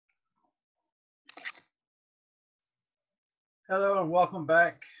Hello and welcome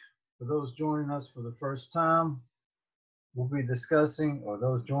back. For those joining us for the first time, we'll be discussing, or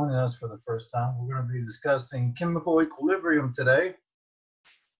those joining us for the first time, we're going to be discussing chemical equilibrium today.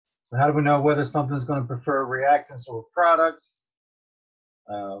 So how do we know whether something is going to prefer reactants or products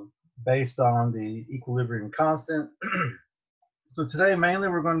uh, based on the equilibrium constant? So today mainly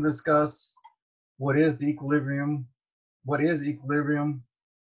we're going to discuss what is the equilibrium, what is equilibrium,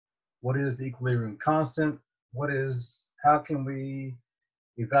 what is the equilibrium constant, how can we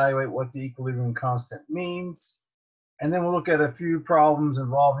evaluate what the equilibrium constant means, and then we'll look at a few problems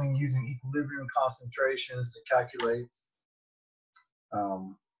involving using equilibrium concentrations to calculate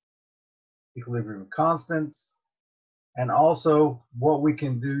um, equilibrium constants, and also what we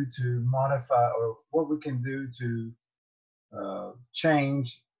can do to modify or what we can do to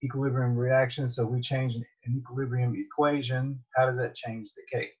change equilibrium reactions. So we change an equilibrium equation. How does that change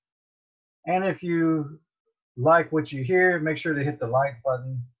decay? And if you like what you hear, make sure to hit the like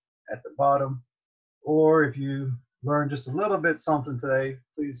button at the bottom. Or if you learned just a little bit something today,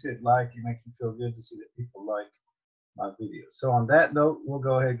 please hit like. It makes me feel good to see that people like my videos. So on that note, we'll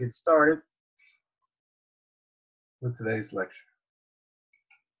go ahead and get started with today's lecture.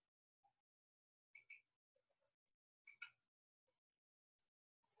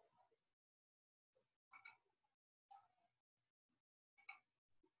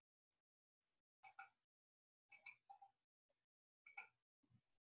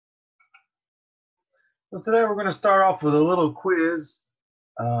 So today we're going to start off with a little quiz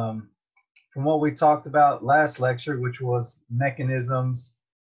um, from what we talked about last lecture, which was mechanisms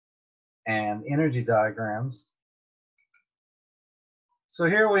and energy diagrams. So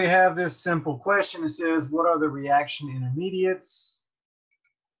here we have this simple question. It says, what are the reaction intermediates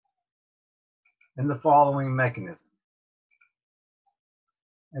in the following mechanism?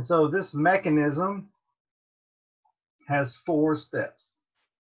 And so this mechanism has 4 steps.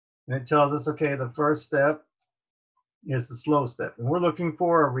 And it tells us, okay, the first step is the slow step. And we're looking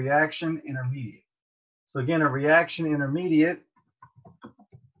for a reaction intermediate. So again, a reaction intermediate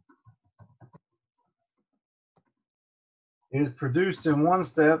is produced in one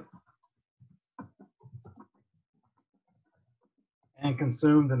step and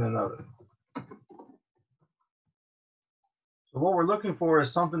consumed in another. So what we're looking for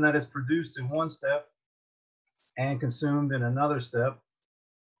is something that is produced in one step and consumed in another step.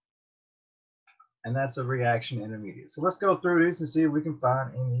 And that's a reaction intermediate. So let's go through these and see if we can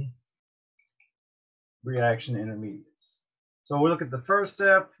find any reaction intermediates. So we look at the first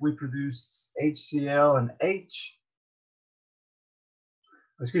step, we produce HCl and H.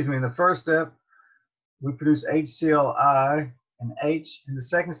 Excuse me, in the first step, we produce HClI and H. In the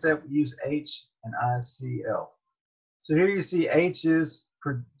second step, we use H and ICl. So here you see H is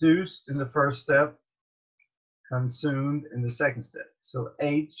produced in the first step, consumed in the second step. So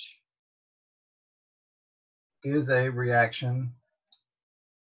H is a reaction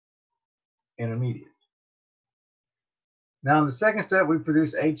intermediate. Now in the second step, we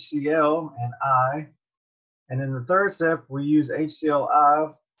produce HCl and I. And in the third step, we use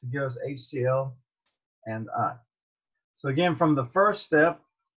HClI to give us HCl and I. So again, from the first step,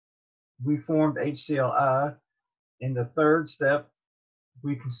 we formed HClI. In the third step,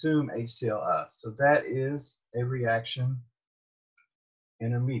 we consume HClI. So that is a reaction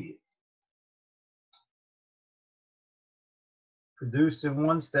intermediate. Produced in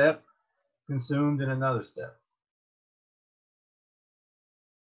one step, consumed in another step.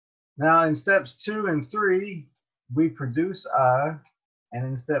 Now in steps 2 and 3, we produce I, and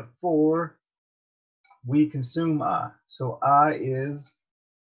in step 4, we consume I. So I is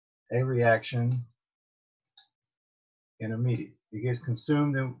a reaction intermediate. It gets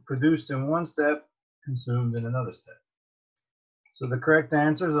consumed and produced in one step, consumed in another step. So the correct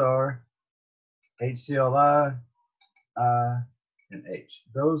answers are HClI, I, and H.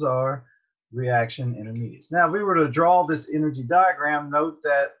 Those are reaction intermediates. Now, if we were to draw this energy diagram, note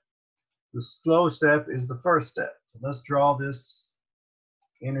that the slow step is the first step. So let's draw this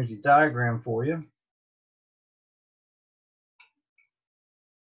energy diagram for you.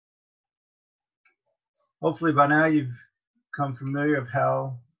 Hopefully by now you've become familiar of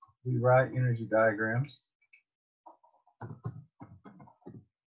how we write energy diagrams.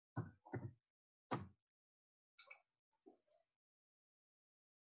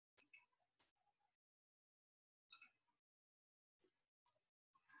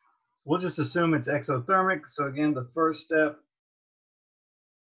 So we'll just assume it's exothermic. So again, the first step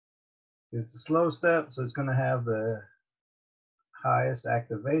is the slow step. So it's going to have the highest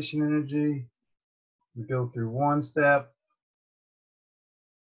activation energy. We go through one step.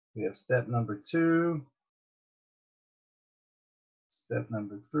 We have step number 2. step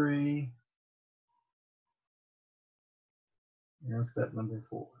number 3, and step number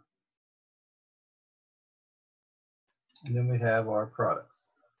 4. And then we have our products.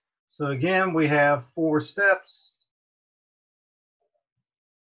 So again, we have 4 steps.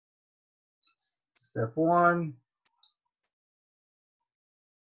 Step 1,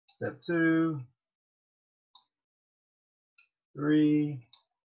 step 2, 3,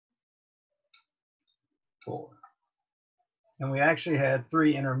 4. And we actually had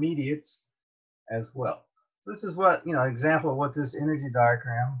 3 intermediates as well. So this is what, example of what this energy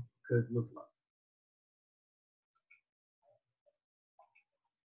diagram could look like.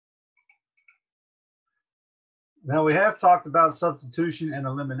 Now we have talked about substitution and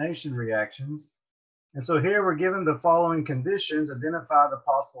elimination reactions. And so here we're given the following conditions. Identify the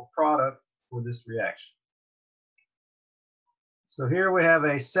possible product for this reaction. So here we have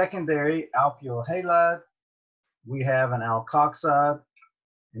a secondary alkyl halide. We have an alkoxide.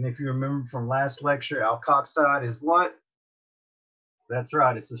 And if you remember from last lecture, alkoxide is what? That's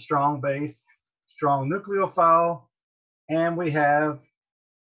right, it's a strong base, strong nucleophile, and we have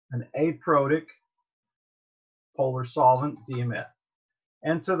an aprotic polar solvent, DMF.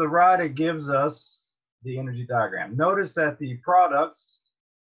 And to the right, it gives us the energy diagram. Notice that the products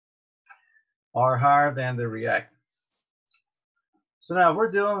are higher than the reactants. So now we're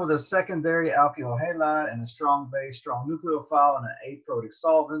dealing with a secondary alkyl halide and a strong base, strong nucleophile, and an aprotic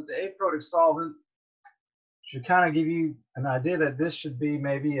solvent. The aprotic solvent should kind of give you an idea that this should be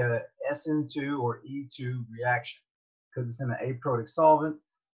maybe a SN2 or E2 reaction because it's in an aprotic solvent,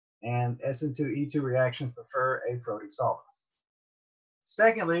 and SN2, E2 reactions prefer aprotic solvents.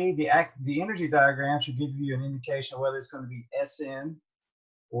 Secondly, the energy diagram should give you an indication of whether it's going to be SN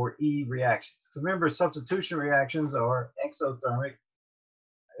or E reactions. So remember, substitution reactions are exothermic.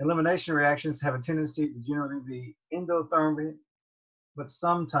 Elimination reactions have a tendency to generally be endothermic, but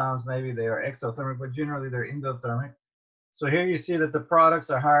sometimes maybe they are exothermic, but generally they're endothermic. So here you see that the products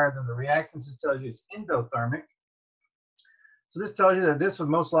are higher than the reactants. This tells you it's endothermic. So this tells you that this would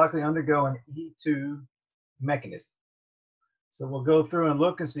most likely undergo an E2 mechanism. So we'll go through and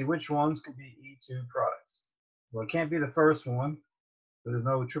look and see which ones could be E2 products. Well, it can't be the first one, but there's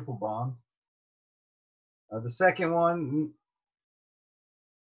no triple bond. The second one,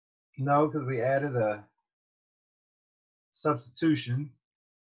 no, because we added a substitution.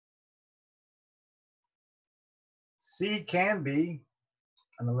 C can be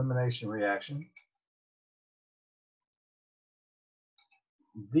an elimination reaction.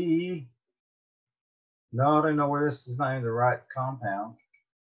 D, no, I don't know where this is not even the right compound.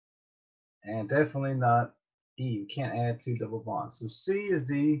 And definitely not E. You can't add 2 double bonds. So C is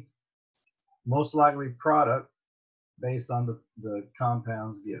the most likely product based on the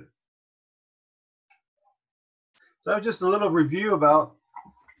compounds given. So just a little review about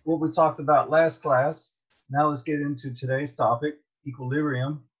what we talked about last class. Now let's get into today's topic,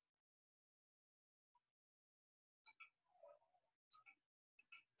 equilibrium.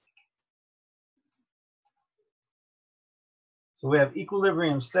 So we have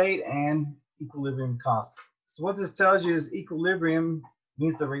equilibrium state and equilibrium constant. So what this tells you is equilibrium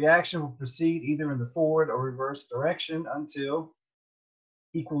means the reaction will proceed either in the forward or reverse direction until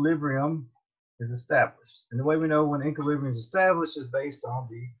equilibrium is established. And the way we know when equilibrium is established is based on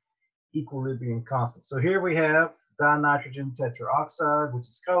the equilibrium constant. So here we have dinitrogen tetroxide, which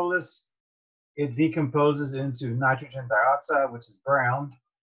is colorless. It decomposes into nitrogen dioxide, which is brown.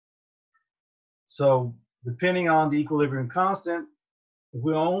 So depending on the equilibrium constant, if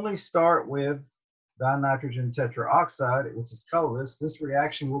we only start with dinitrogen tetroxide, which is colorless, this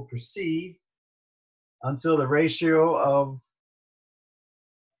reaction will proceed until the ratio of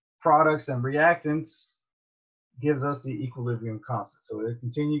products and reactants gives us the equilibrium constant. So it'll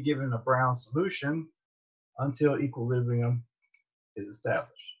continue giving a brown solution until equilibrium is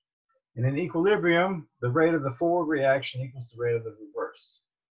established. And in equilibrium, the rate of the forward reaction equals the rate of the reverse.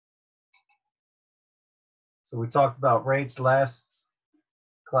 So we talked about rates last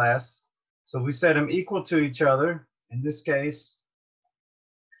class. So we set them equal to each other. In this case,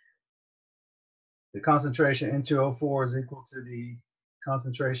 the concentration N2O4 is equal to the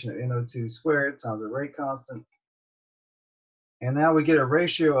concentration of NO2 squared times the rate constant. And now we get a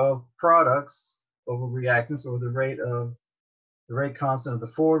ratio of products over reactants, or the rate constant of the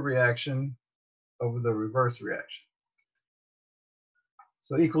forward reaction over the reverse reaction.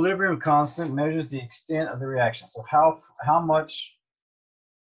 So equilibrium constant measures the extent of the reaction. So how much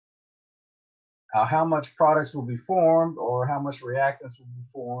products will be formed or how much reactants will be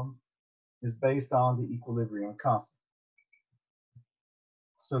formed is based on the equilibrium constant.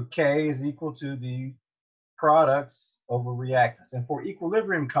 So K is equal to the products over reactants. And for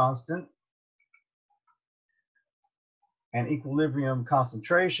equilibrium constant and equilibrium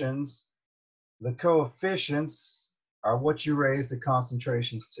concentrations, the coefficients are what you raise the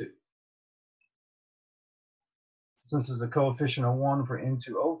concentrations to. Since there's a coefficient of 1 for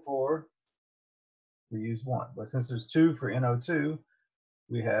N2O4, we use 1. But since there's 2 for NO2,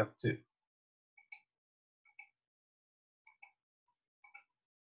 we have 2.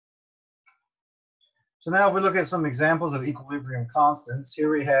 So now if we look at some examples of equilibrium constants,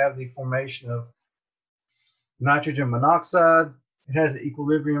 here we have the formation of nitrogen monoxide. It has an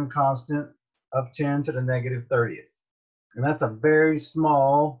equilibrium constant of 10 to the negative 30th. And that's a very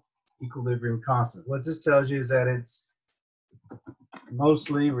small equilibrium constant. What this tells you is that it's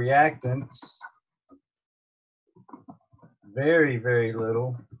mostly reactants, very, very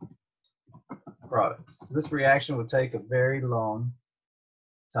little products. This reaction would take a very long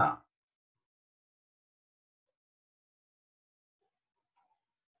time.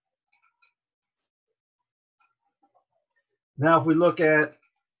 Now, if we look at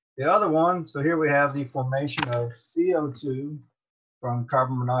the other one, so here we have the formation of CO2 from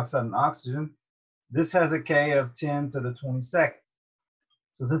carbon monoxide and oxygen. This has a K of 10 to the 22nd.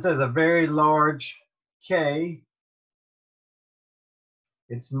 So since there's a very large K,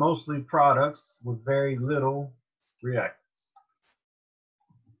 it's mostly products with very little reactants.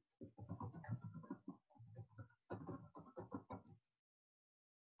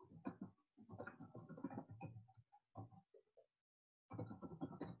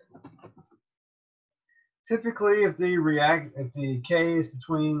 Typically, if the K is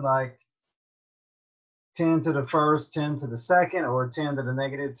between like 10 to the first, 10 to the second, or 10 to the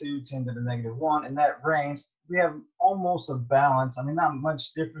negative 2, 10 to the negative 1, in that range, we have almost a balance. I mean, not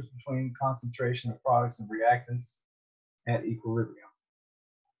much difference between concentration of products and reactants at equilibrium.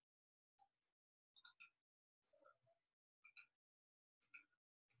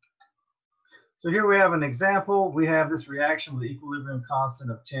 So here we have an example. We have this reaction with the equilibrium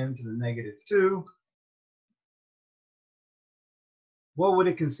constant of 10 to the negative 2. What would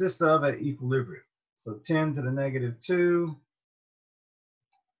it consist of at equilibrium? So 10 to the negative 2.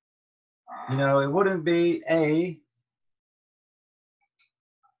 You know, it wouldn't be A,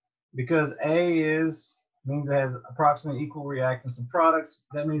 because A means it has approximately equal reactants and products.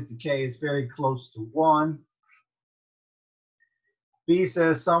 That means the K is very close to 1. B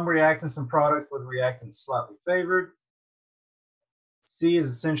says some reactants and products with reactants slightly favored. C is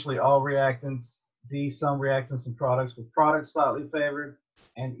essentially all reactants. D, some reactants and products with products slightly favored.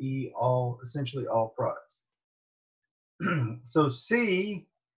 And E, essentially all products. So C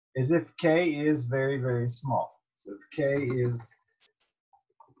is if K is very, very small. So if K is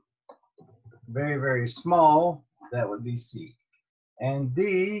very, very small, that would be C. And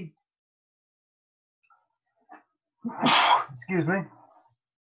D, excuse me,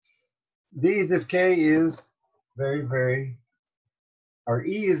 D is if K is very, very, or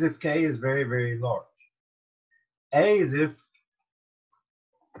E is if K is very, very large. A is if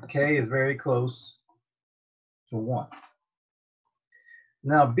K is very close to 1.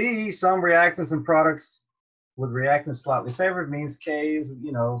 Now B, some reactants and products with reactants slightly favored, means K is,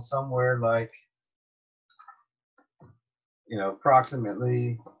 you know, somewhere like, you know,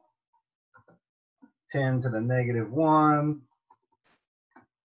 approximately 10 to the negative 1.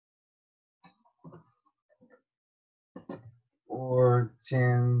 Or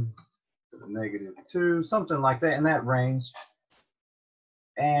 10 to the negative 2, something like that, in that range.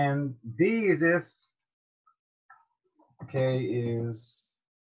 And D is if K is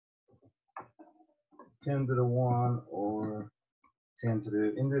 10 to the 1 or 10 to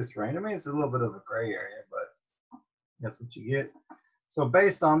the, in this range. I mean, it's a little bit of a gray area, but that's what you get. So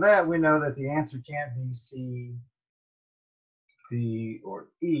based on that, we know that the answer can't be C, D, or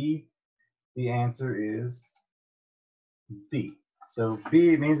E. The answer is D. So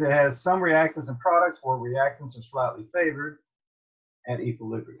B means it has some reactants and products where reactants are slightly favored at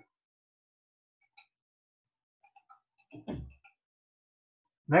equilibrium.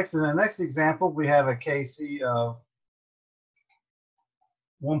 Next, in the next example, we have a Kc of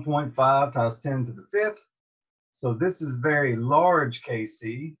 1.5 times 10 to the 5th. So this is very large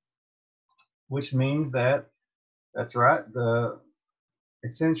Kc, which means that, that's right,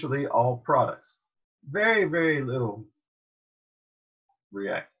 essentially all products. Very, very little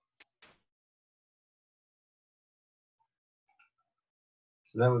reactants.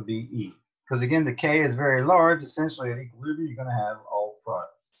 So that would be E. Because again, the K is very large. Essentially at equilibrium, you're going to have all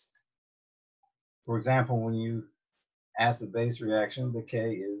products. For example, when you acid-base reaction, the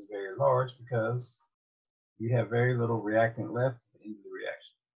K is very large because you have very little reactant left at the end of the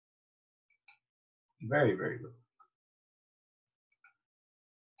reaction. Very, very little.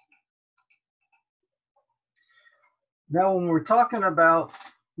 Now, when we're talking about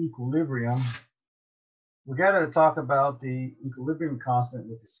equilibrium, we got to talk about the equilibrium constant,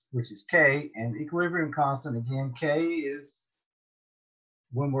 which is K. And equilibrium constant, again, K is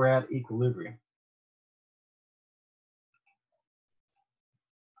when we're at equilibrium.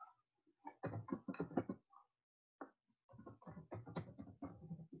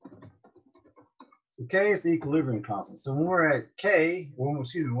 So K is the equilibrium constant. So when we're at K, when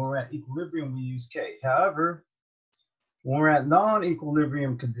we're at equilibrium, we use K. However, when we're at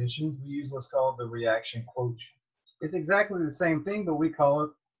non-equilibrium conditions, we use what's called the reaction quotient. It's exactly the same thing, but we call it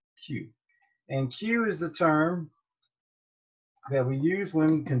Q. And Q is the term that we use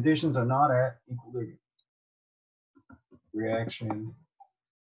when conditions are not at equilibrium. Reaction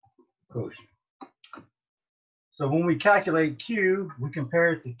quotient. So when we calculate Q, we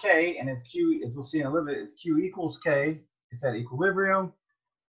compare it to K, and if Q, as we'll see in a little bit, if Q equals K, it's at equilibrium.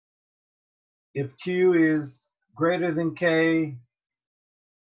 If Q is greater than K,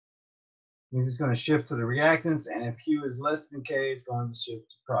 means it's going to shift to the reactants, and if Q is less than K, it's going to shift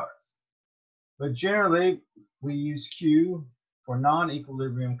to products. But generally, we use Q for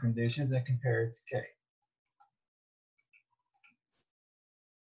non-equilibrium conditions and compare it to K.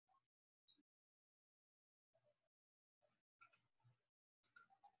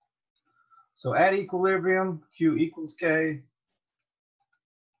 So at equilibrium, Q equals K.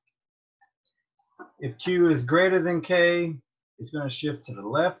 If Q is greater than K, it's going to shift to the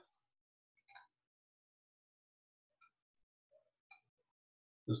left.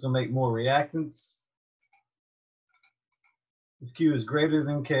 It's going to make more reactants. If Q is greater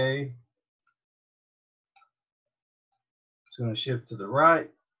than K, it's going to shift to the right,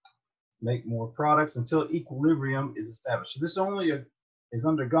 make more products until equilibrium is established. So this only is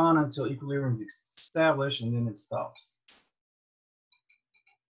undergone until equilibrium is established, and then it stops.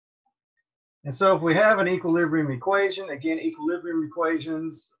 And so if we have an equilibrium equation, again, equilibrium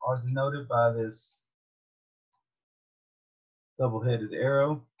equations are denoted by this double-headed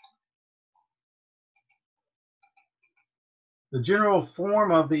arrow. The general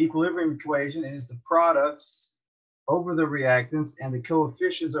form of the equilibrium equation is the products over the reactants, and the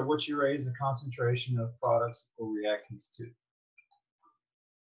coefficients are what you raise the concentration of products or reactants to.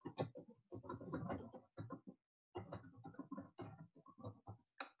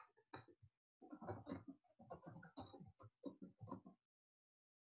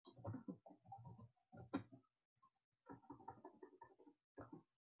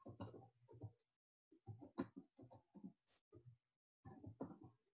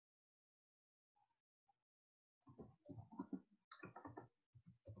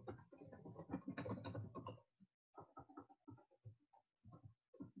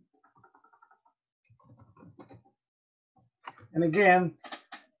 And again,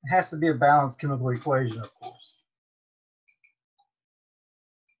 it has to be a balanced chemical equation, of course.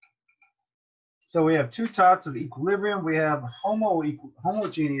 So we have two types of equilibrium. We have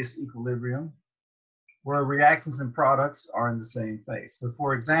homogeneous equilibrium, where reactants and products are in the same phase. So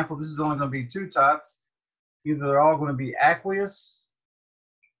for example, this is only going to be two types. Either they're all going to be aqueous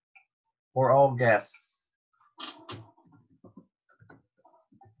or all gases.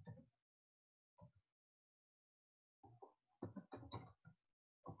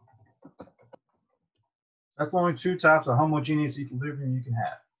 That's the only two types of homogeneous equilibrium you can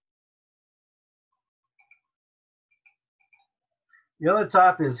have. The other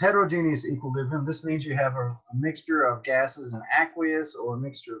type is heterogeneous equilibrium. This means you have a mixture of gases and aqueous, or a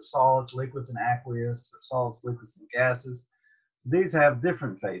mixture of solids, liquids, and aqueous, or solids, liquids, and gases. These have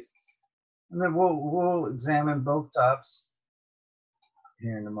different phases. And then we'll examine both types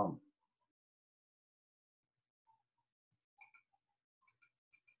here in a moment.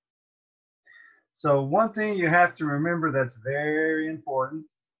 So one thing you have to remember that's very important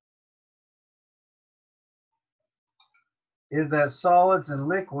is that solids and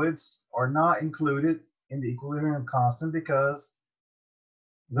liquids are not included in the equilibrium constant because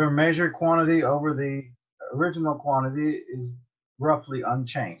their measured quantity over the original quantity is roughly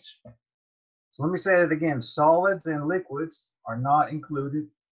unchanged. So let me say that again. Solids and liquids are not included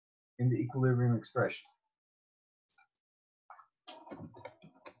in the equilibrium expression.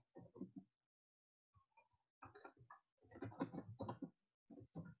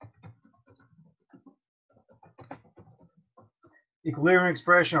 Equilibrium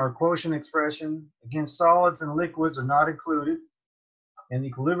expression or quotient expression. Again, solids and liquids are not included in the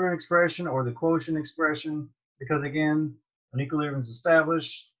equilibrium expression or the quotient expression because, again, when equilibrium is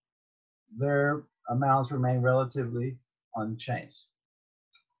established, their amounts remain relatively unchanged.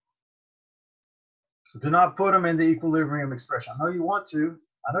 So do not put them in the equilibrium expression. I know you want to,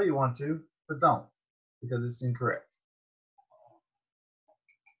 but don't, because it's incorrect.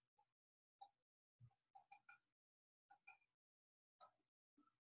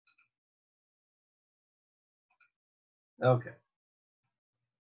 Okay.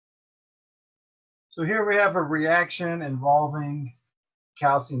 So here we have a reaction involving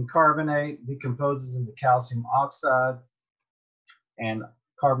calcium carbonate decomposes into calcium oxide and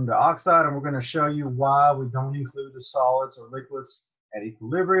carbon dioxide, and we're going to show you why we don't include the solids or liquids at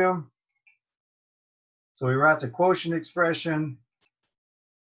equilibrium. So we write the quotient expression,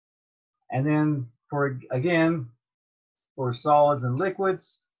 and then for solids and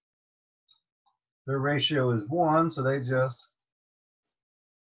liquids, their ratio is 1, so they just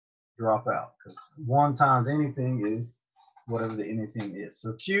drop out, because 1 times anything is whatever the anything is.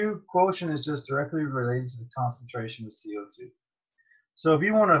 So Q, quotient, is just directly related to the concentration of CO2. So if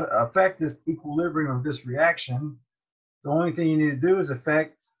you want to affect this equilibrium of this reaction, the only thing you need to do is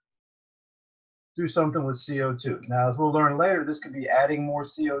do something with CO2. Now, as we'll learn later, this could be adding more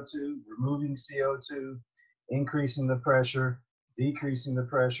CO2, removing CO2, increasing the pressure, decreasing the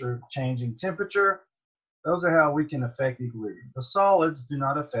pressure, changing temperature. Those are how we can affect equilibrium. The solids and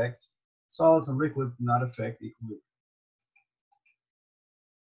liquids do not affect equilibrium.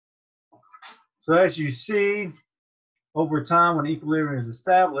 So as you see, over time, when equilibrium is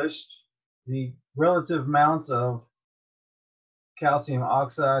established, the relative amounts of calcium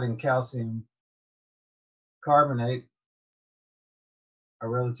oxide and calcium carbonate are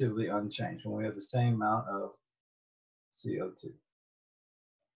relatively unchanged when we have the same amount of CO2.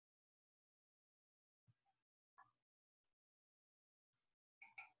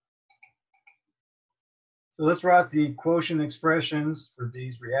 So let's write the quotient expressions for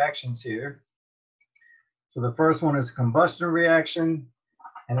these reactions here. So the first one is a combustion reaction,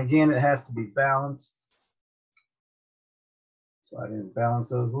 and again, it has to be balanced. So I didn't balance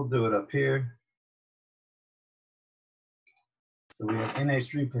those. We'll do it up here. So we have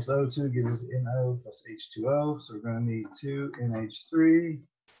NH3 plus O2 gives us NO plus H2O. So we're going to need 2 NH3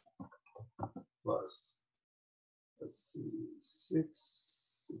 plus, let's see,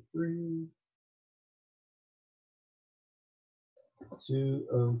 6, 3, 2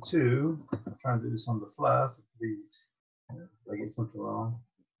 O2. I'm trying to do this on the fly, so please, if I get something wrong,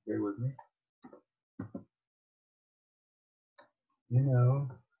 bear with me. NO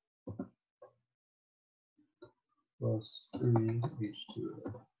plus 3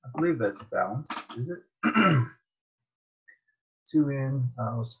 H2O. I believe that's balanced, is it? 2N,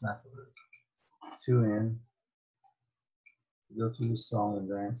 oh snap it. 2N. Go through the song and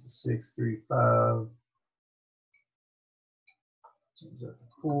dance. 6, 3, 5. Change that to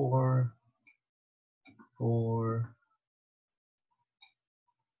 4, 4,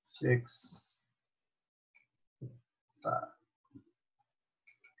 6, 5.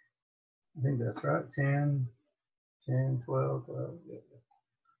 I think that's right. 10, 10, 12, 12. Yeah.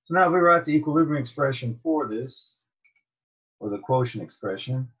 So now if we write the equilibrium expression for this, or the quotient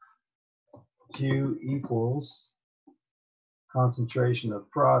expression, Q equals concentration of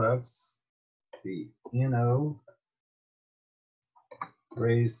products, the NO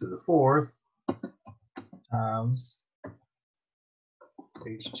raised to the 4th times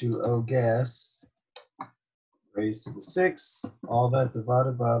H2O gas raised to the 6th, all that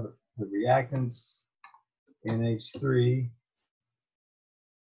divided by the reactants NH3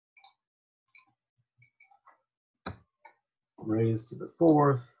 raised to the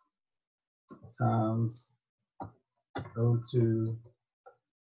 4th times O2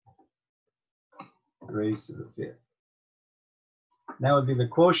 raised to the 5th. That would be the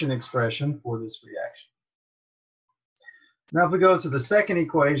quotient expression for this reaction. Now if we go to the second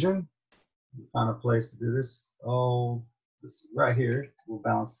equation, we'll find a place to do this. Oh, this right here, we'll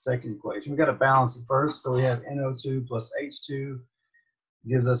balance the second equation. We've got to balance it first. So we have NO2 plus H2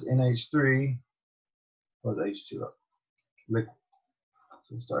 gives us NH3 plus H2O, liquid.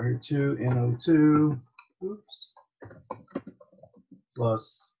 So we'll start here, 2 NO2, oops,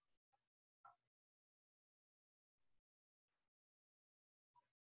 plus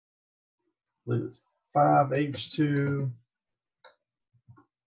I believe it's 5H2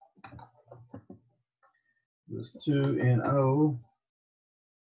 plus 2NO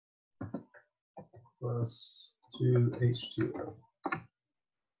plus 2H2O.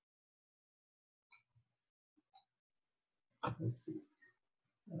 Let's see.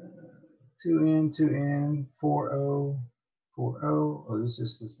 2N, 2N, 4O, 4O. Oh, this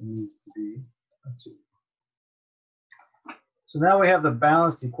just needs to be a 2. So now we have the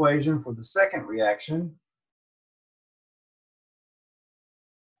balanced equation for the second reaction.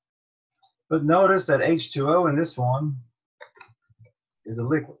 But notice that H2O in this one is a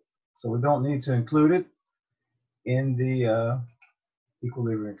liquid, so we don't need to include it in the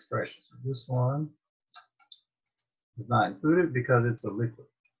equilibrium expression. So this one is not included because it's a liquid.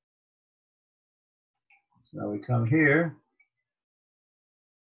 So now we come here,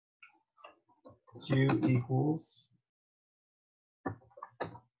 Q equals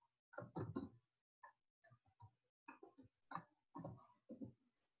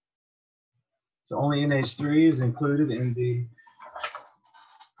so only NH3 is included in the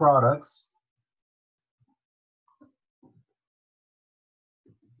products.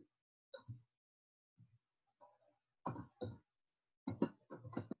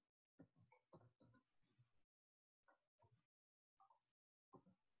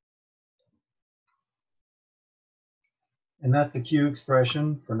 And that's the Q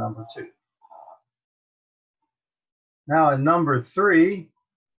expression for number 2. Now in number 3,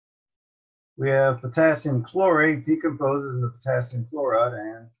 we have potassium chlorate decomposes into potassium chloride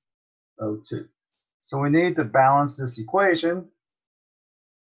and O2. So we need to balance this equation.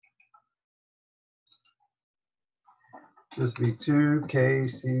 This would be 2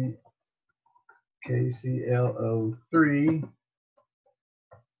 KClO3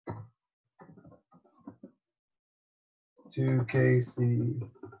 2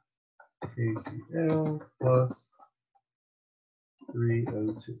 KCl plus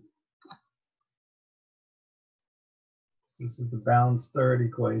 3O2. This is the balanced third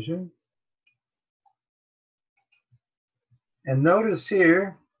equation. And notice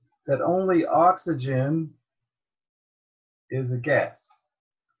here that only oxygen is a gas.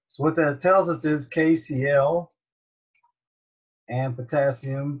 So what that tells us is KCl and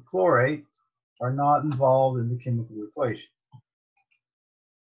potassium chlorate are not involved in the chemical equation.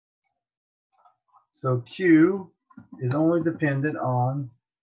 So Q is only dependent on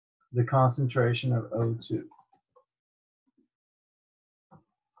the concentration of O2.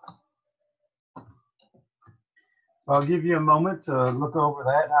 So I'll give you a moment to look over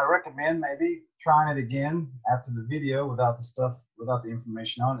that, and I recommend maybe trying it again after the video without the stuff, without the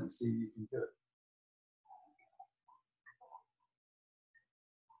information on it, and see if you can do it.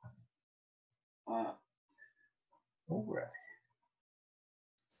 All right.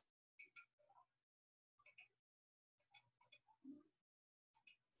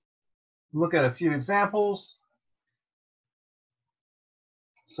 Look at a few examples.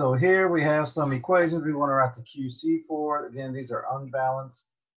 So here we have some equations we want to write the QC for. Again, these are unbalanced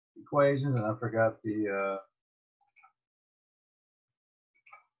equations, and I forgot the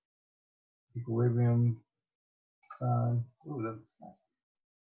equilibrium sign. Ooh, that looks nice.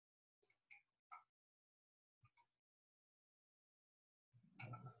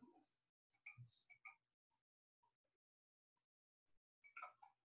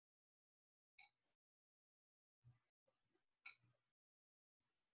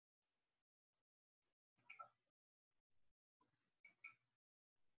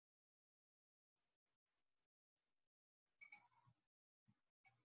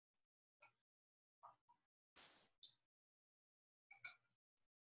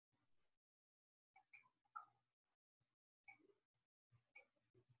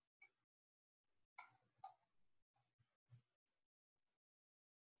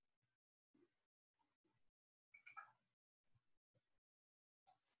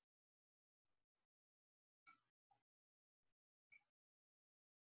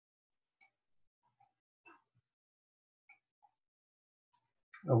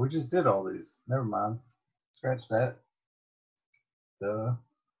 Oh, we just did all these. Never mind. Scratch that. Duh.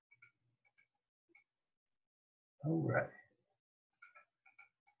 All right.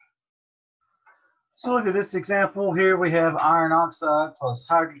 So look at this example here. We have iron oxide plus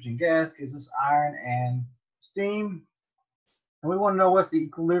hydrogen gas gives us iron and steam. And we want to know what's the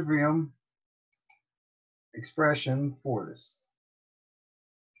equilibrium expression for this.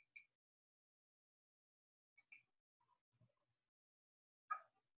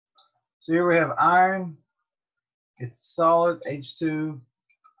 So here we have iron. It's solid. H2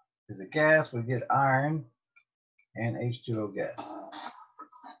 is a gas. We get iron and H2O gas.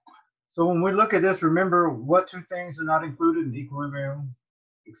 So when we look at this, remember what two things are not included in equilibrium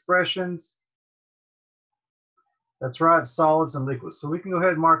expressions? That's right, solids and liquids. So we can go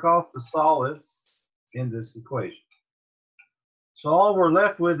ahead and mark off the solids in this equation. So all we're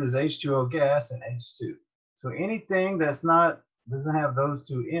left with is H2O gas and H2. So anything that's not, doesn't have those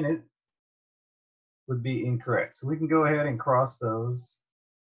two in it would be incorrect. So we can go ahead and cross those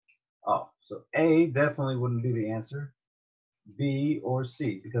off. So A definitely wouldn't be the answer. B or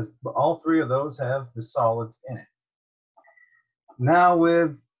C, because all three of those have the solids in it. Now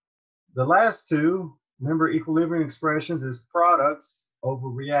with The last two, remember, equilibrium expressions is products over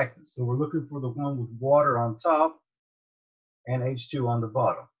reactants. So we're looking for the one with water on top and H2 on the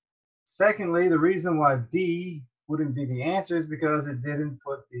bottom. Secondly, the reason why D wouldn't be the answer is because it didn't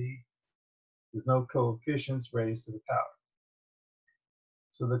put there's no coefficients raised to the power.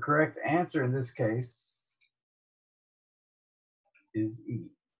 So the correct answer in this case is E.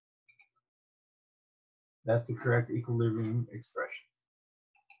 That's the correct equilibrium expression.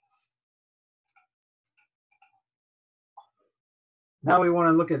 Now we want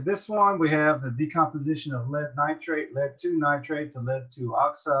to look at this one. We have the decomposition of lead nitrate, lead 2 nitrate to lead 2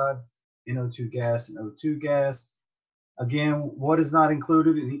 oxide, NO2 gas, and O2 gas. Again, what is not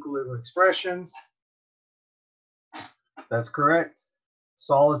included in equilibrium expressions? That's correct.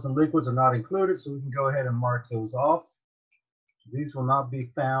 Solids and liquids are not included, so we can go ahead and mark those off. These will not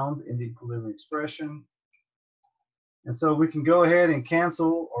be found in the equilibrium expression. And so we can go ahead and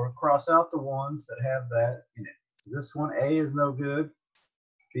cancel or cross out the ones that have that in it. So this one, A is no good,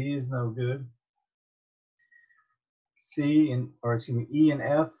 B is no good, E and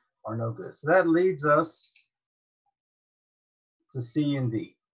F are no good. So that leads us to C and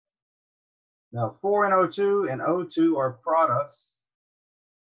D. Now 4NO2 and O2 are products.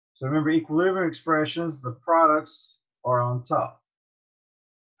 So remember, equilibrium expressions, the products are on top.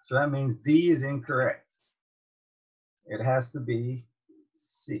 So that means D is incorrect. It has to be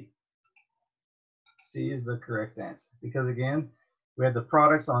C. C is the correct answer because, again, we have the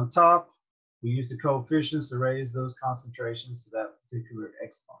products on top. We use the coefficients to raise those concentrations to that particular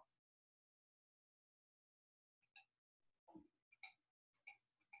exponent.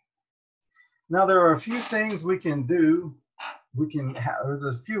 Now there are a few things we can do. There's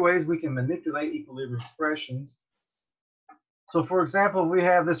a few ways we can manipulate equilibrium expressions. So for example, we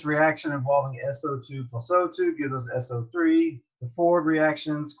have this reaction involving SO2 plus O2 gives us SO3. The forward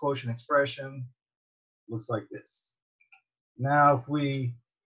reactions quotient expression looks like this. Now if we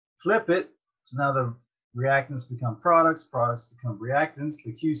flip it, so now the reactants become products, products become reactants.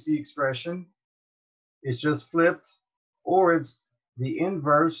 The QC expression is just flipped, or it's the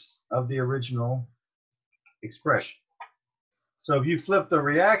inverse of the original expression. So if you flip the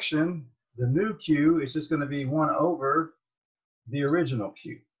reaction, the new Q is just going to be 1 over the original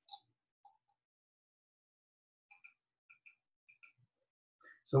Q.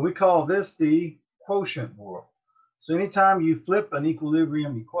 So we call this the quotient rule. So anytime you flip an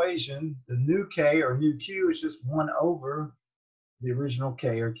equilibrium equation, the new K or new Q is just 1 over the original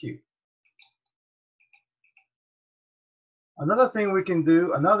K or Q. Another thing we can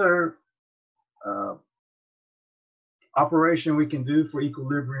do, another operation we can do for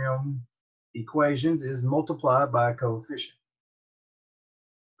equilibrium equations is multiply by a coefficient.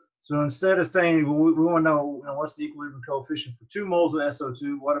 So instead of saying we want to know, what's the equilibrium coefficient for 2 moles of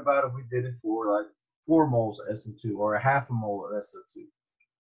SO2, what about if we did it for like 4 moles of SO2 or a half a mole of SO2?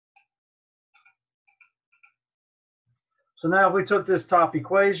 So now if we took this top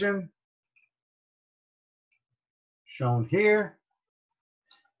equation shown here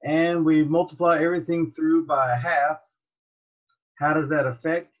and we multiply everything through by a half, how does that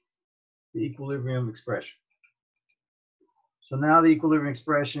affect the equilibrium expression? So now the equilibrium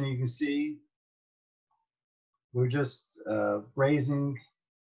expression, you can see we're just raising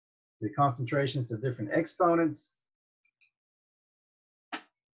the concentrations to different exponents.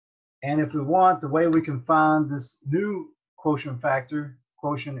 And if we want, the way we can find this new quotient factor,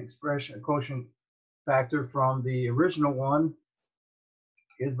 quotient factor from the original one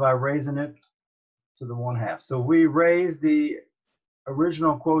is by raising it to the 1/2. So we raise the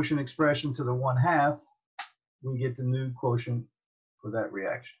original quotient expression to the 1/2, we get the new quotient for that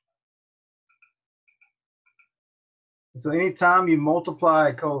reaction. So anytime you multiply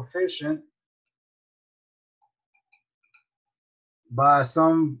a coefficient by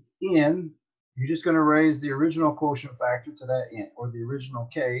some n, you're just going to raise the original quotient factor to that n, or the original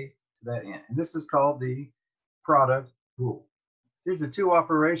k to that n. And this is called the product rule. So these are two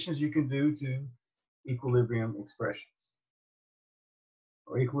operations you can do to equilibrium expressions,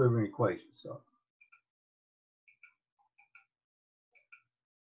 or equilibrium equations. So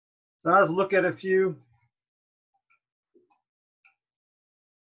let's look at a few.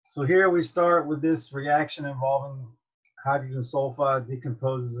 So here we start with this reaction involving hydrogen sulfide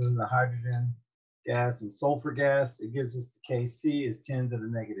decomposes into hydrogen gas and sulfur gas. It gives us the Kc is 10 to the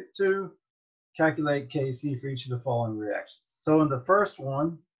 -2. Calculate Kc for each of the following reactions. So in the first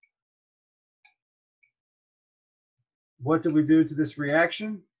one, what did we do to this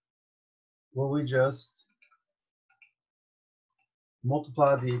reaction? Well, we just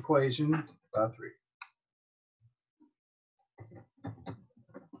multiplied the equation by 3.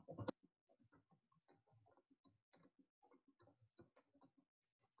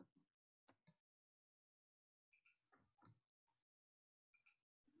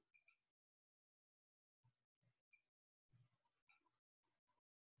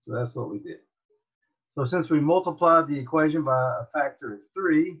 So that's what we did. So since we multiplied the equation by a factor of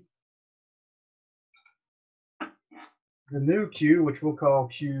 3, the new Q, which we'll call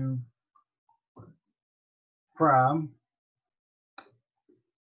Q prime,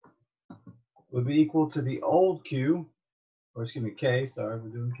 would be equal to the old Q, or excuse me, K, sorry, we're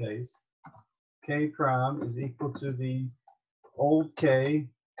doing K's. K prime is equal to the old K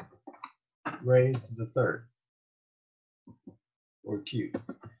raised to the third, or Q.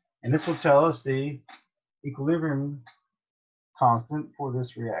 And this will tell us the equilibrium constant for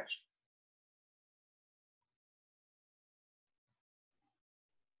this reaction.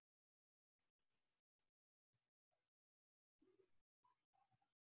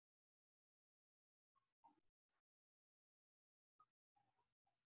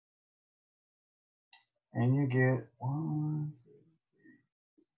 And you get 1, 2, 3,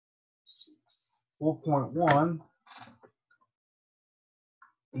 6, 4.1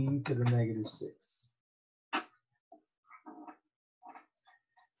 e to the negative 6.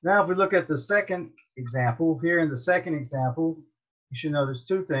 Now, if we look at the second example, here in the second example, you should notice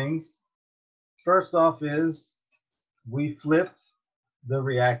two things. First off is we flipped the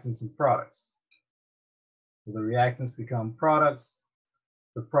reactants and products. So the reactants become products,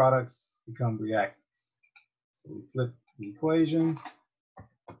 the products become reactants. So we flip the equation.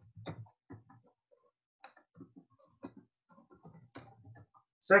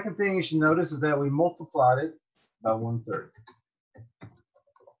 Second thing you should notice is that we multiplied it by 1/3.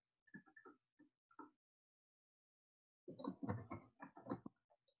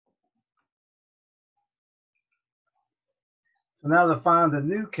 So now to find the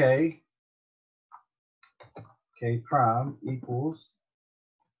new K, K prime equals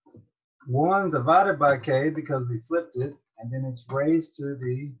 1 divided by K because we flipped it, and then it's raised to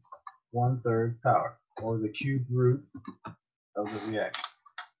the 1/3 power, or the cube root of the reaction.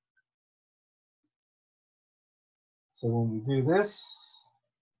 So when we do this,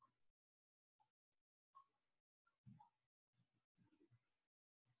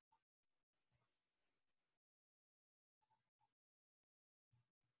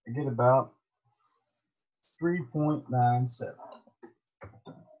 I get about 3.97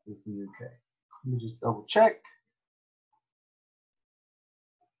 is the new K. Let me just double check.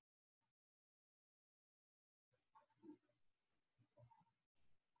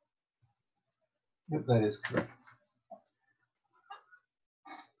 Yep, that is correct.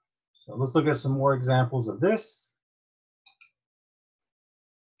 So let's look at some more examples of this.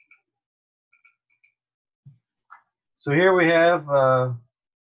 So here we have the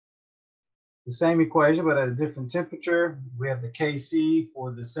same equation, but at a different temperature. We have the Kc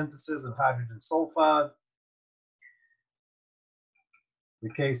for the synthesis of hydrogen sulfide. The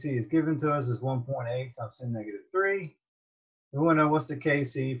Kc is given to us as 1.8 times 10 negative 3. We want to know what's the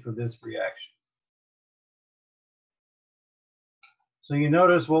Kc for this reaction. So you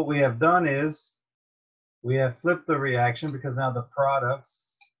notice what we have done is we have flipped the reaction because now the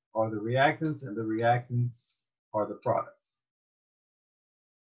products are the reactants and the reactants are the products.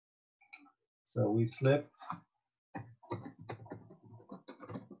 So we flipped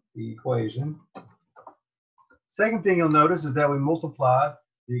the equation. Second thing you'll notice is that we multiplied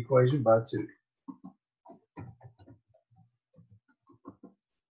the equation by 2.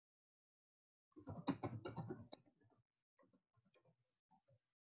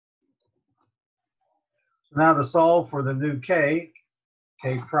 So now to solve for the new K,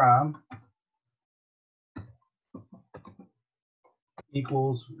 K prime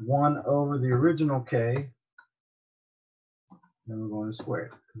equals 1 over the original K, and we're going to square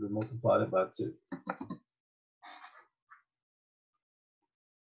it because we multiplied it by 2.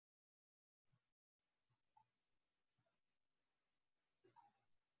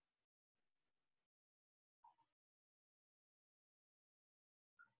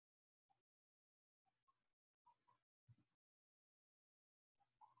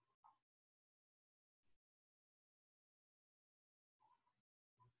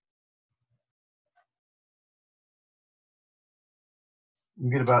 You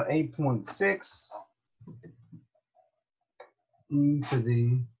get about 8.6 e to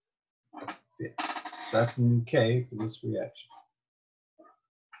the 5th. That's the new K for this reaction.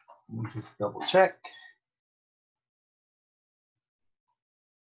 Let me just double check.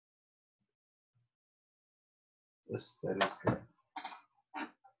 Yes, that is correct.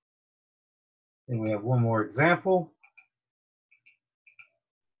 And we have one more example.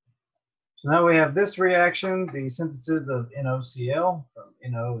 So now we have this reaction, the synthesis of NOCl from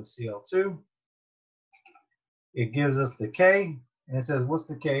NO and Cl2. It gives us the K, and it says, what's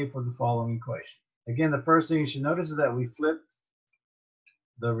the K for the following equation? Again, the first thing you should notice is that we flipped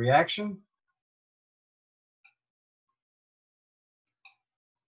the reaction.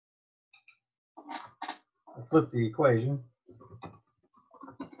 I flip the equation.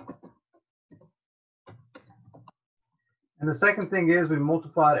 And the second thing is we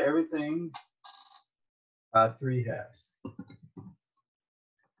multiplied everything by 3/2.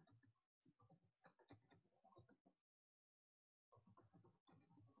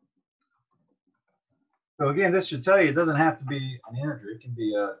 So again, this should tell you it doesn't have to be an integer. It can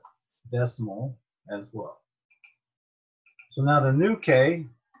be a decimal as well. So now the new k,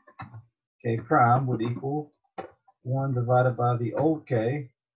 k prime, would equal 1 divided by the old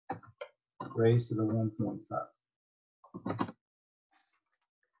k raised to the 1.5.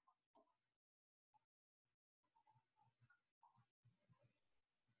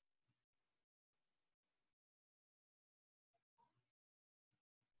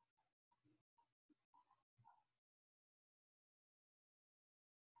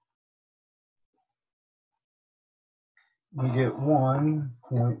 We get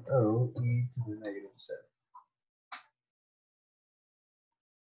 1.0 e to the negative 7.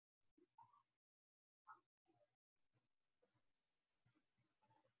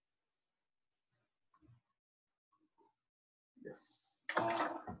 Yes.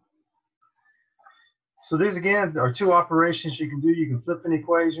 So these again are two operations you can do. You can flip an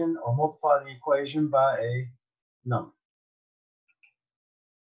equation or multiply the equation by a number.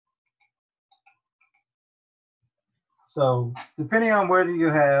 So depending on whether you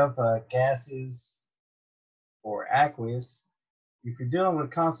have gases or aqueous, if you're dealing with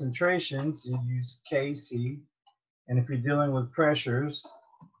concentrations, you use Kc. And if you're dealing with pressures,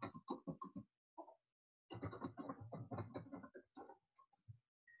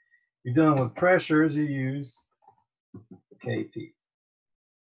 you use Kp.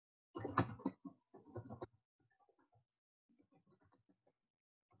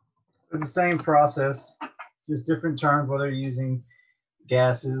 It's the same process, just different terms, whether you're using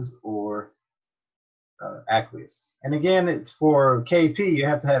gases or aqueous. And again, it's for Kp, you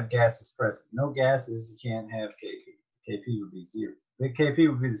have to have gases present. No gases, you can't have Kp. Kp would be 0. But Kp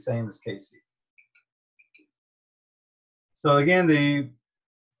would be the same as Kc. So again, the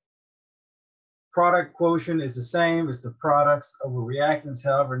product quotient is the same as the products over reactants.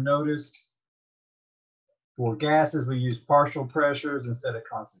 However, notice for gases, we use partial pressures instead of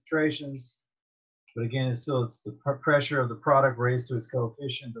concentrations. But again, it's the pressure of the product raised to its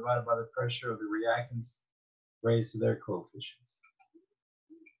coefficient divided by the pressure of the reactants raised to their coefficients.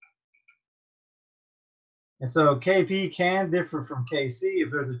 And so Kp can differ from Kc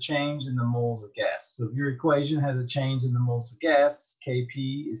if there's a change in the moles of gas. So if your equation has a change in the moles of gas,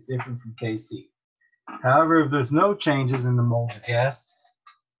 Kp is different from Kc. However, if there's no changes in the moles of gas,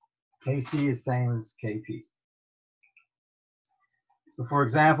 Kc is same as Kp. So for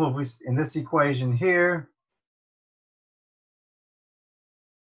example, if we, in this equation here,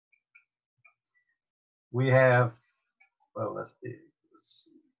 we have, well, let's see.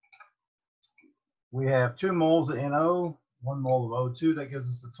 We have 2 moles of NO, 1 mole of O2. That gives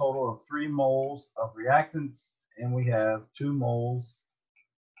us a total of 3 moles of reactants, and we have 2 moles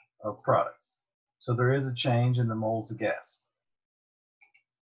of products. So there is a change in the moles of gas.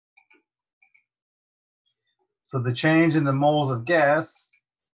 So the change in the moles of gas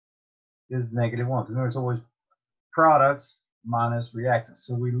is -1, because remember it's always products minus reactants.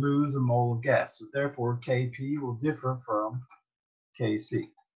 So we lose a mole of gas. So therefore, Kp will differ from Kc.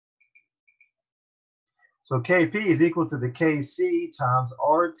 So Kp is equal to the Kc times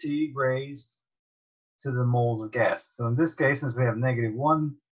RT raised to the moles of gas. So in this case, since we have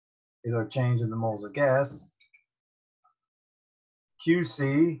 -1 is our change in the moles of gas,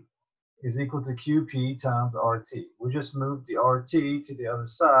 Qc is equal to Qp times RT. We just moved the RT to the other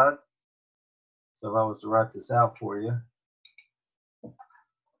side. So if I was to write this out for you,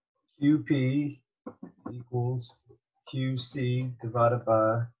 Qp equals Qc divided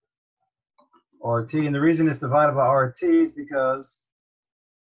by RT. And the reason it's divided by RT is because,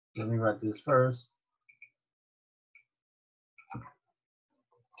 let me write this first.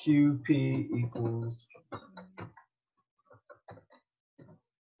 Qp equals,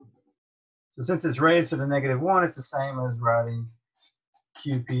 so since it's raised to the -1, it's the same as writing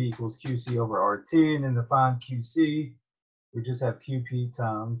Qp equals Qc over RT. And then to find Qc, we just have Qp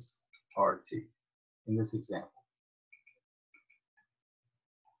times RT in this example.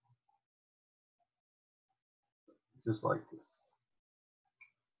 Just like this.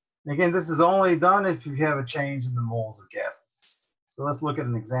 And again, this is only done if you have a change in the moles of gases. So let's look at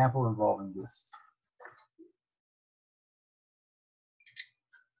an example involving this.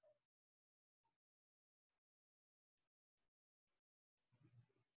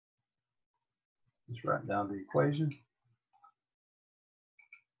 Just write down the equation.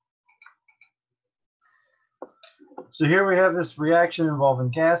 So here we have this reaction involving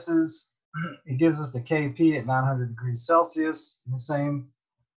gases. It gives us the Kp at 900 degrees Celsius. The same.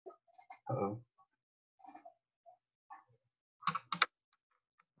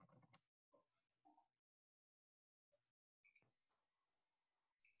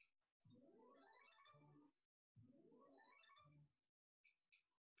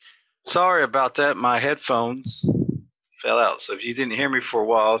 Sorry about that. My headphones fell out. So if you didn't hear me for a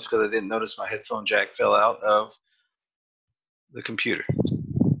while, it's because I didn't notice my headphone jack fell out of the computer.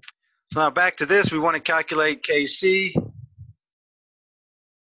 So now back to this, we want to calculate Kc.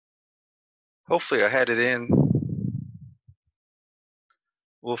 Hopefully I had it in.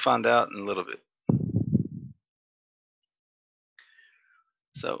 We'll find out in a little bit.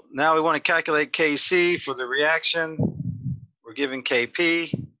 So now we want to calculate Kc for the reaction. We're given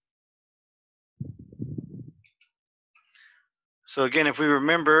Kp. So again, if we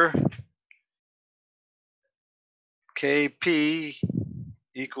remember, Kp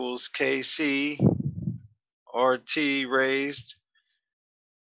equals Kc RT raised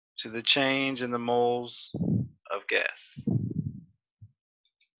to the change in the moles of gas.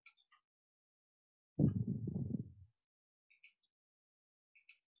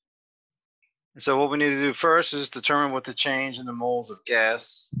 So what we need to do first is determine what the change in the moles of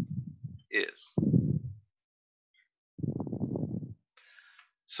gas is.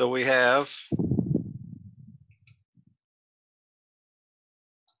 So we have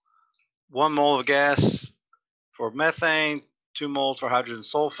 1 mole of gas for methane, 2 moles for hydrogen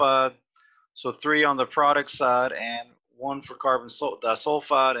sulfide, so 3 on the product side and 1 for carbon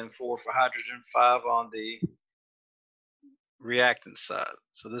disulfide and 4 for hydrogen, 5 on the reactant side.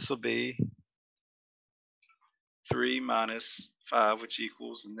 So this will be 3 minus 5, which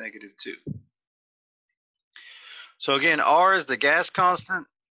equals -2. So again, R is the gas constant.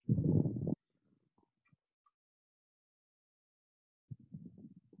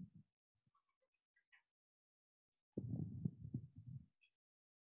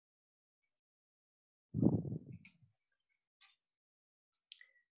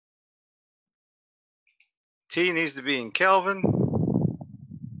 T needs to be in Kelvin.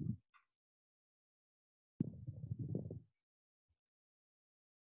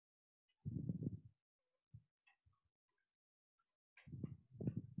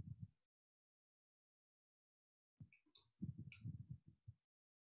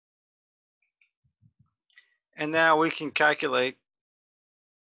 And now we can calculate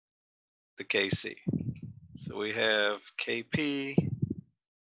the Kc. So we have Kp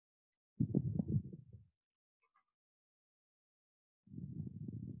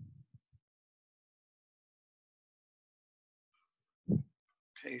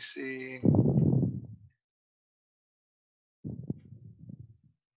Kc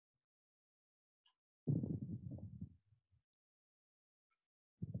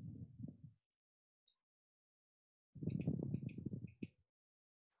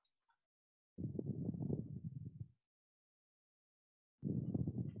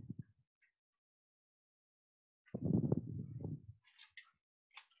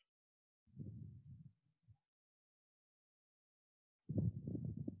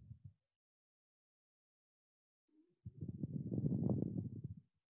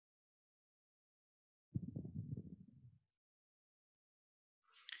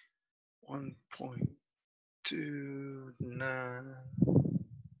 (1.29).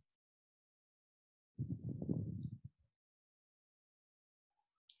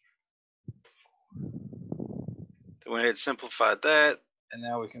 Then we had simplified that, and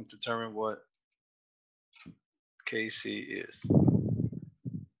now we can determine what Kc is.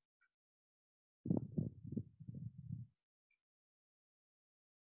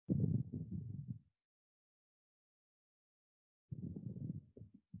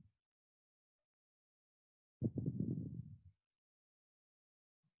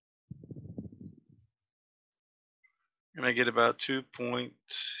 And I get about 2.33.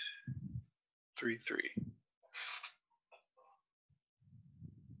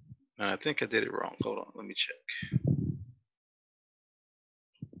 And I think I did it wrong. Hold on, let me check.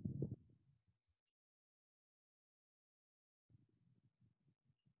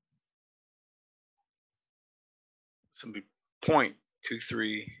 It's going to be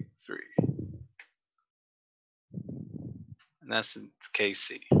 0.233. And that's the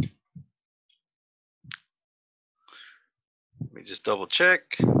Kc. Let me just double check.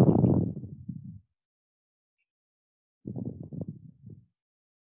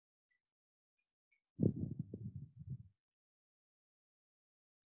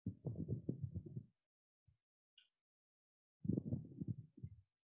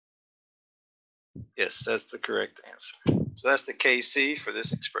 Yes, that's the correct answer. So that's the Kc for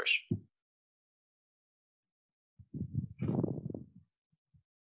this expression.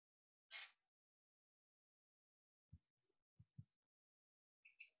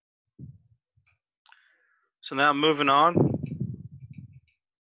 So now moving on.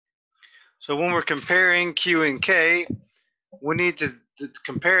 So when we're comparing Q and K, we need to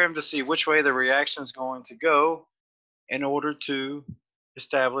compare them to see which way the reaction is going to go in order to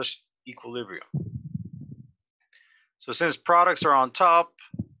establish equilibrium. So since products are on top,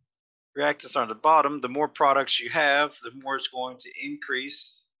 reactants are on the bottom, the more products you have, the more it's going to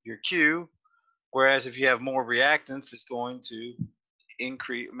increase your Q, whereas if you have more reactants, it's going to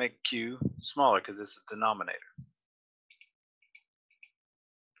make Q smaller because it's a denominator.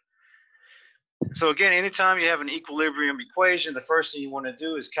 So again, anytime you have an equilibrium equation, the first thing you want to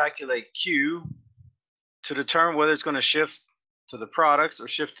do is calculate Q to determine whether it's going to shift to the products or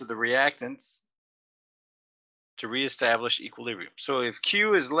shift to the reactants to reestablish equilibrium. So if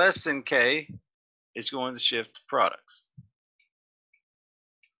Q is less than K, it's going to shift to products.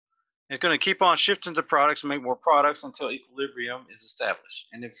 It's going to keep on shifting to products and make more products until equilibrium is established.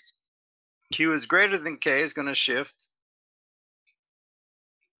 And if Q is greater than K, it's going to shift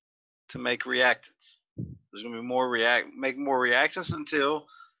to make reactants. There's going to be make more reactants until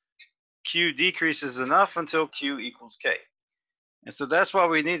Q decreases enough until Q equals K. And so that's why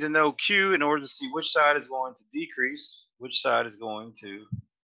we need to know Q in order to see which side is going to decrease, which side is going to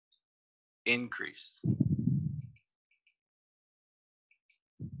increase.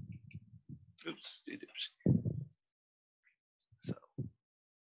 Oops. So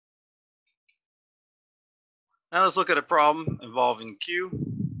now let's look at a problem involving Q.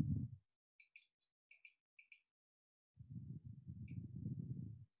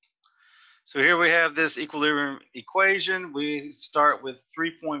 So here we have this equilibrium equation. We start with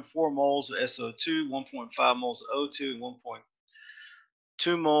 3.4 moles of SO2, 1.5 moles of O2, and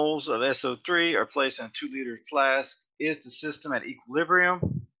 1.2 moles of SO3 are placed in a 2-liter flask. Is the system at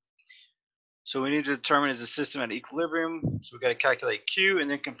equilibrium? So we need to determine is the system at equilibrium. So we've got to calculate Q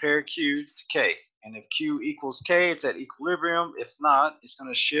and then compare Q to K. And if Q equals K, it's at equilibrium. If not, it's going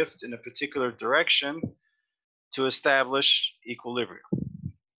to shift in a particular direction to establish equilibrium.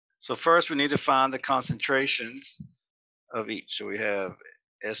 So first we need to find the concentrations of each. So we have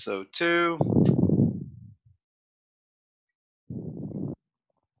SO2,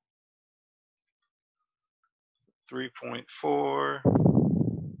 .4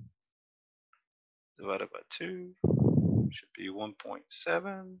 divided by 2 should be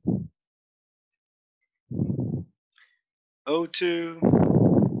 1.7. O2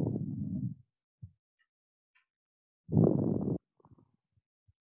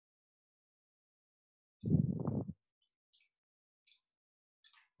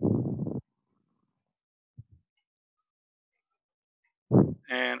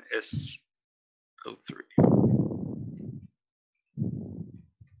 and SO3.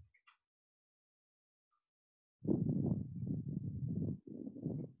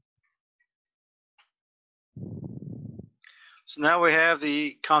 So now we have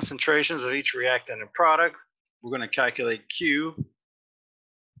the concentrations of each reactant and product. We're going to calculate Q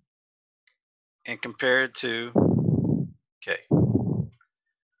and compare it to K.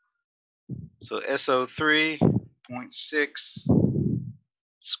 So SO3 0.6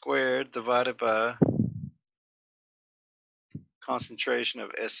 squared divided by concentration of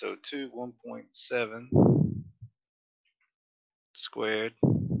SO2 1.7 squared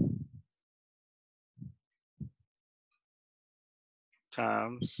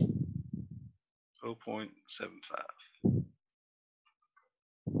times 0.75.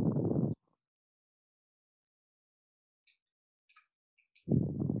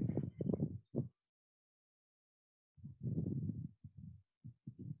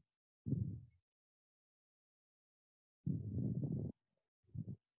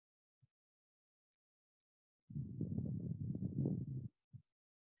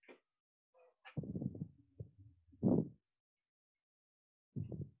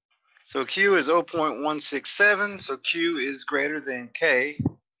 So Q is 0.167, so Q is greater than K.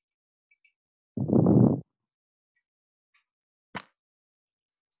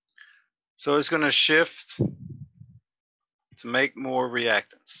 So it's going to shift to make more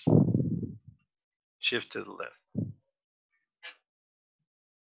reactants. Shift to the left.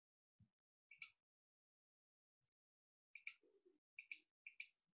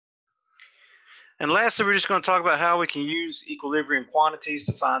 And lastly, we're just going to talk about how we can use equilibrium quantities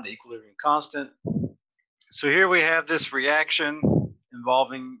to find the equilibrium constant. So here we have this reaction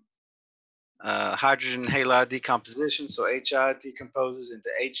involving hydrogen halide decomposition. So HI decomposes into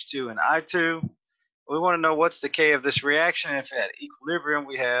H2 and I2. We want to know what's the K of this reaction. If at equilibrium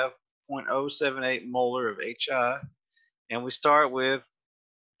we have 0.078 molar of HI, and we start with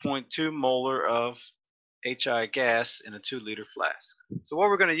 0.2 molar of HI gas in a 2-liter flask. So what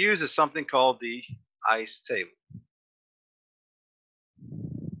we're going to use is something called the ICE table.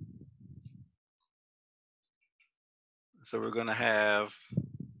 So we're going to have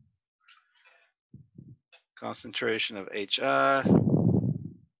concentration of HI,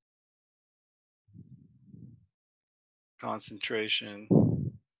 concentration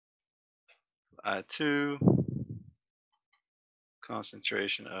I2,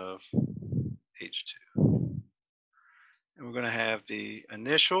 concentration of H2. And we're going to have the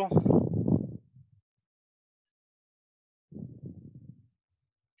initial,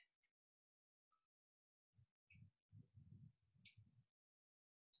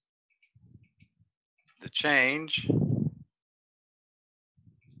 the change,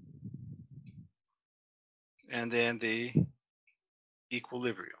 and then the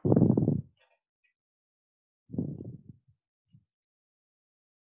equilibrium.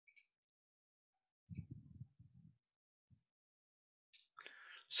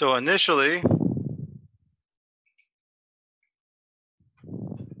 So initially,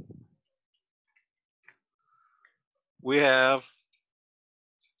 we have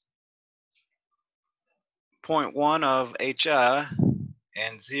 0.1 of HI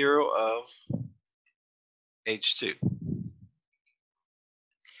and 0 of H2.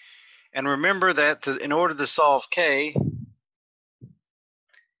 And remember that in order to solve K,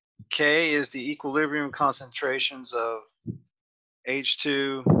 K is the equilibrium concentrations of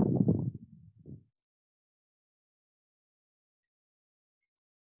H2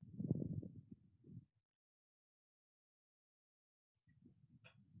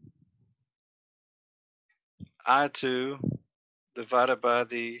 I2 divided by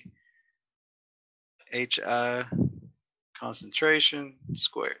the HI concentration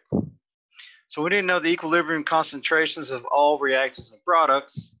squared. So we need to know the equilibrium concentrations of all reactants and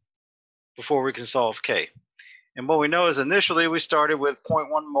products before we can solve K. And what we know is initially we started with 0.1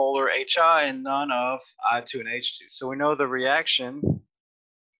 molar HI and none of I2 and H2. So we know the reaction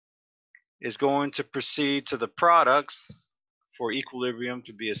is going to proceed to the products for equilibrium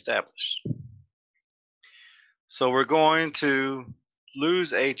to be established. So we're going to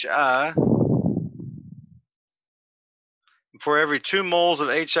lose HI. For every 2 moles of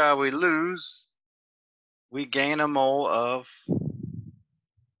HI we lose, we gain a mole of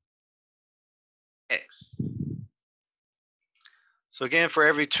X. So again, for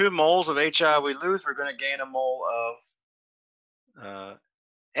every 2 moles of HI we lose, we're going to gain a mole of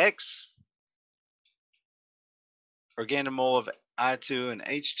X, or gain a mole of I2 and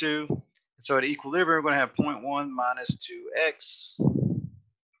H2. So at equilibrium, we're going to have 0.1 minus 2X,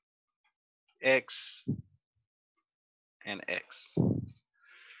 X, and X.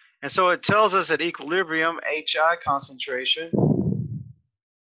 And so it tells us at equilibrium, HI concentration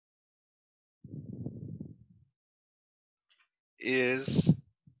is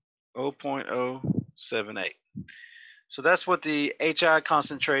 0.078. So that's what the HI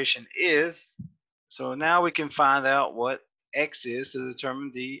concentration is. So now we can find out what X is to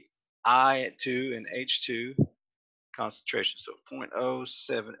determine the I2 and H2 concentration. So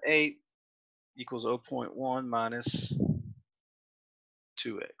 0.078 equals 0.1 minus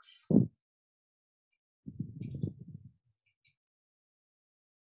 2X.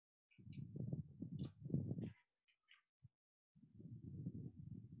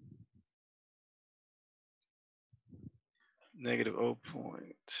 Negative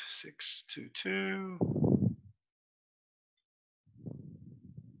 0.622.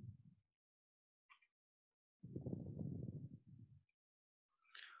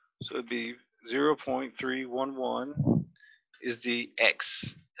 So it'd be 0.311 is the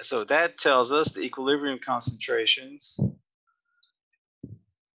X. So that tells us the equilibrium concentrations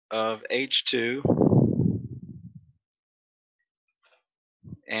of H2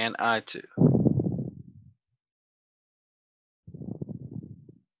 and I2.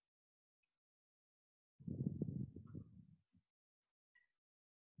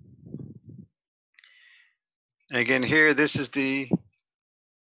 And again, here, this is the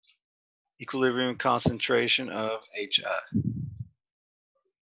equilibrium concentration of HI.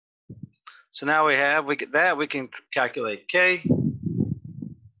 So now we get that, we can calculate K.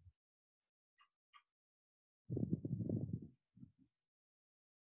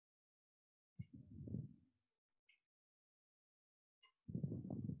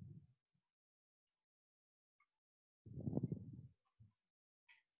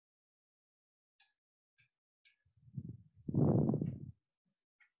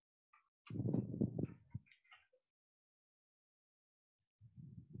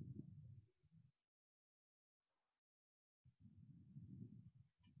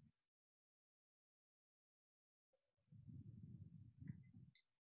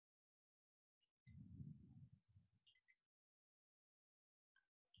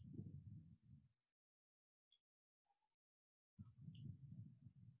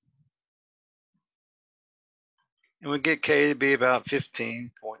 And we get K to be about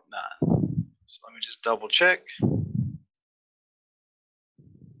 15.9. So let me just double check.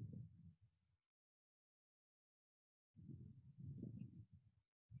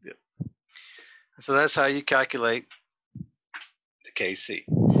 Yep. So that's how you calculate the KC.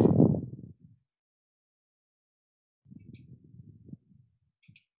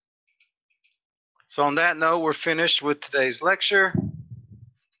 So on that note, we're finished with today's lecture.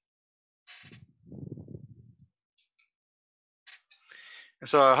 And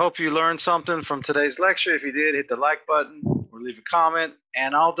so I hope you learned something from today's lecture. If you did, hit the like button or leave a comment,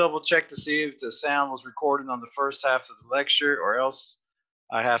 and I'll double check to see if the sound was recorded on the first half of the lecture, or else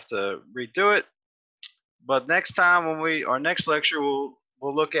I have to redo it. But next time our next lecture, we'll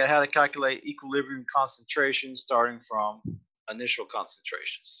look at how to calculate equilibrium concentration starting from initial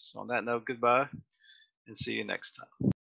concentrations. So on that note, goodbye and see you next time.